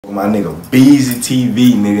My nigga Beezy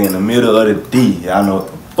TV, nigga, in the middle of the D. Y'all know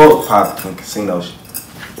what the fuck poppin' in casino shit.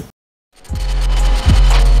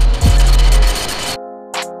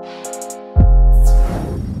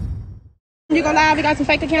 You go live? We got some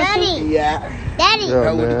fake accounts too? Yeah. Daddy.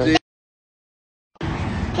 Yeah, man.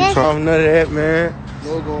 None of that, man.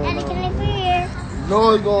 No going Daddy, can on. I be here?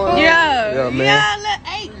 No it's going on. Yeah. Yeah, man. Yeah,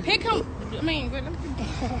 hey, pick him. I mean,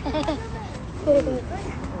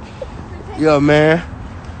 Yeah, man.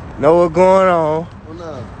 Know what's going on. Well,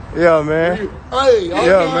 nah. Yeah, man. Hey,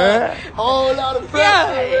 Yeah, man. Whole lot of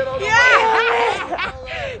pressure.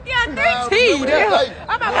 Yeah, 3 teed up.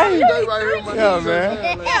 I'm about to Yeah, man.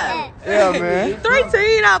 Yeah, man. 3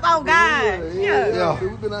 teed up, oh God. Yeah.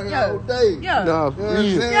 We've been out here all day. Yeah. No, You know what I'm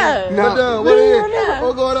please. saying? Yeah. What done? What is?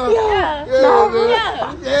 What's going on? Yeah.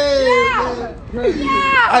 man.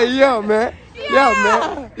 Hey, yeah, man. Yeah,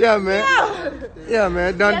 man. Yeah, man. Yeah,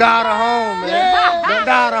 man. Done died at home, man. Done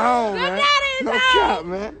died at home, man. No cap,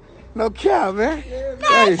 man. No cap, man.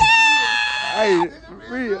 Hey,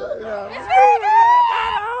 real.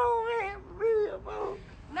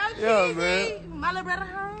 Yeah, man. My little brother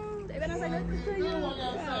home. They better say nothing to you.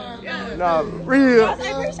 Nah, real.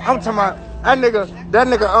 I'm talking about that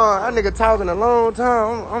nigga talking a long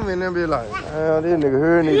time. I'm in there be like, damn, this nigga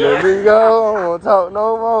heard me. Let me go. I don't want to talk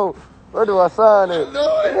no more. Where do I sign it?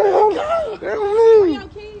 That's me.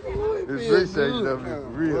 This Rick section of it for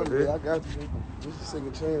real, man. I got you. This is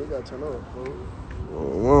second chain. We got to turn up, bro.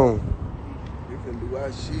 We can do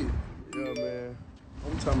our shit. Yeah, man.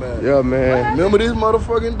 I'm talking about. Yeah, man. Remember this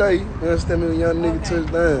motherfucking day. You understand me? When young nigga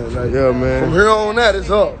touch down. Like, Yeah, man. from here on out, it's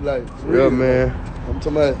up. Like, for Yeah, real. man. I'm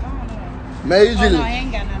talking about majorly.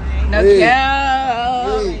 No,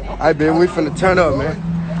 yeah. I been we finna turn up, man.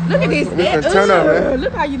 Look at this. We finna turn up, man.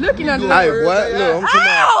 Look how you looking under Hey, the what? Look, I'm talking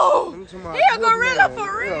about. Oh! I'm talking about. He a gorilla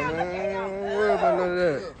for real. Yeah, man. Don't worry about none of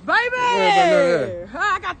that. Baby! Yeah,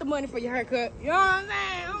 I got the money for your haircut. You know what I'm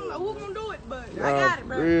saying? I don't know who gonna do it, but I got it,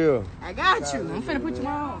 bro. Real. I got you. I'm finna put you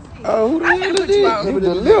on. Oh, who the hell is put you this? on. You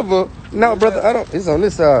deliver. No, brother, I don't. It's on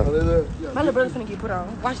this side. My little brother finna get put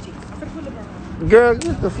on. Watch this. I'm finna put it on. Girl,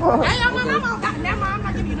 get the fuck. Hey, I'm not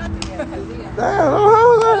giving you nothing. Damn,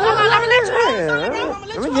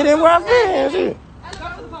 let me get in where I fit. Shit.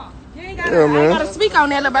 You ain't Yeah, gotta, I man. ain't gotta speak on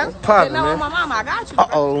that, little brother. Poppin', No, man. my mama, I got you.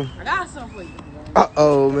 Uh-oh. I got something for you.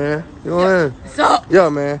 Uh-oh, man. You know what I mean? So, Yeah,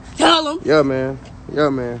 man. tell him. Yeah, man. Yeah,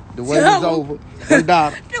 man. The wait Tell is 'em. over. The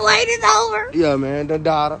daughter. The wait is over. Yeah, man. The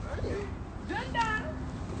daughter.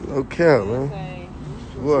 No cap, man.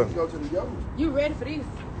 What? You ready for this?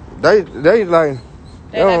 They like,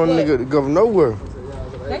 they don't like nigga go nowhere.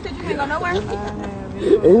 They said you can't go nowhere.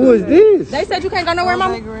 Who is this? They said you can't go nowhere,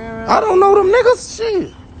 mama. I don't know them niggas.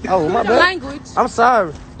 Shit. Oh, my bad. Language. I'm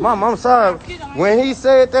sorry. Mom, I'm sorry. When he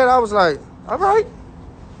said that, I was like, all right.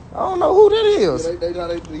 I don't know who that is. They did, Hey, get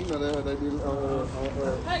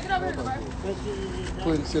over here, bro.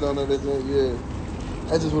 putting shit on there. Yeah.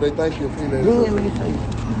 That's just what they think you're feeling. Let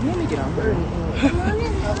me get on her.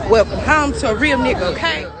 Welcome home to a real nigga,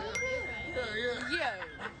 okay? Yeah.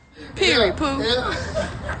 Period, poo.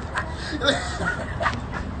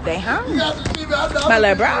 They home. My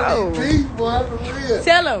little bro.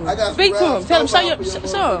 Tell him. Speak to him. Tell him. Show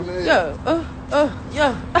him.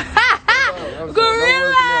 Yeah.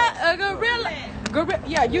 Gorilla.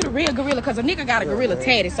 Yeah, you the real gorilla because a nigga got a gorilla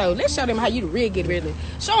tatted. So let's show them how you the real gorilla.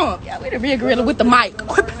 Show them. Yeah, we the real gorilla with the mic.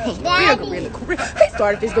 Real gorilla. He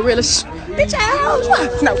started this gorilla. Bitch,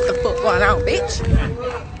 I know what the fuck going on, bitch.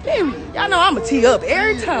 Damn, y'all know I'ma tee up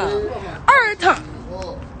every time.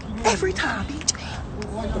 Every time, bitch.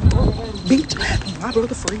 Bitch, my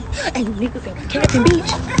brother free. And you niggas got capping,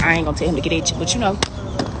 bitch. I ain't gonna tell him to get at you, but you know.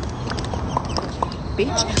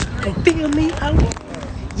 Bitch, gon' feel me, ho.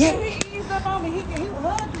 Yeah.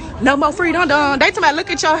 No more free, don't. They talking about look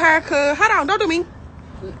at your haircut. Hold on, don't do me.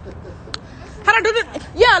 Hold on, do this.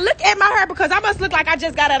 Yeah, look at my hair because I must look like I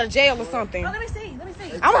just got out of jail or something. Let me see.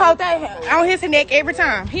 I'm gonna hold that on his neck every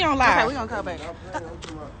time. He on live. Okay, we gonna call back.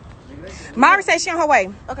 Mari said she on her way.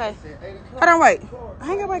 Okay. Hold on, wait.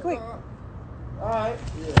 Hang up right quick. Alright.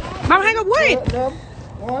 Mama, hang up, wait.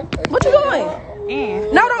 What you doing?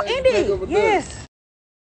 No, don't end it. Yes.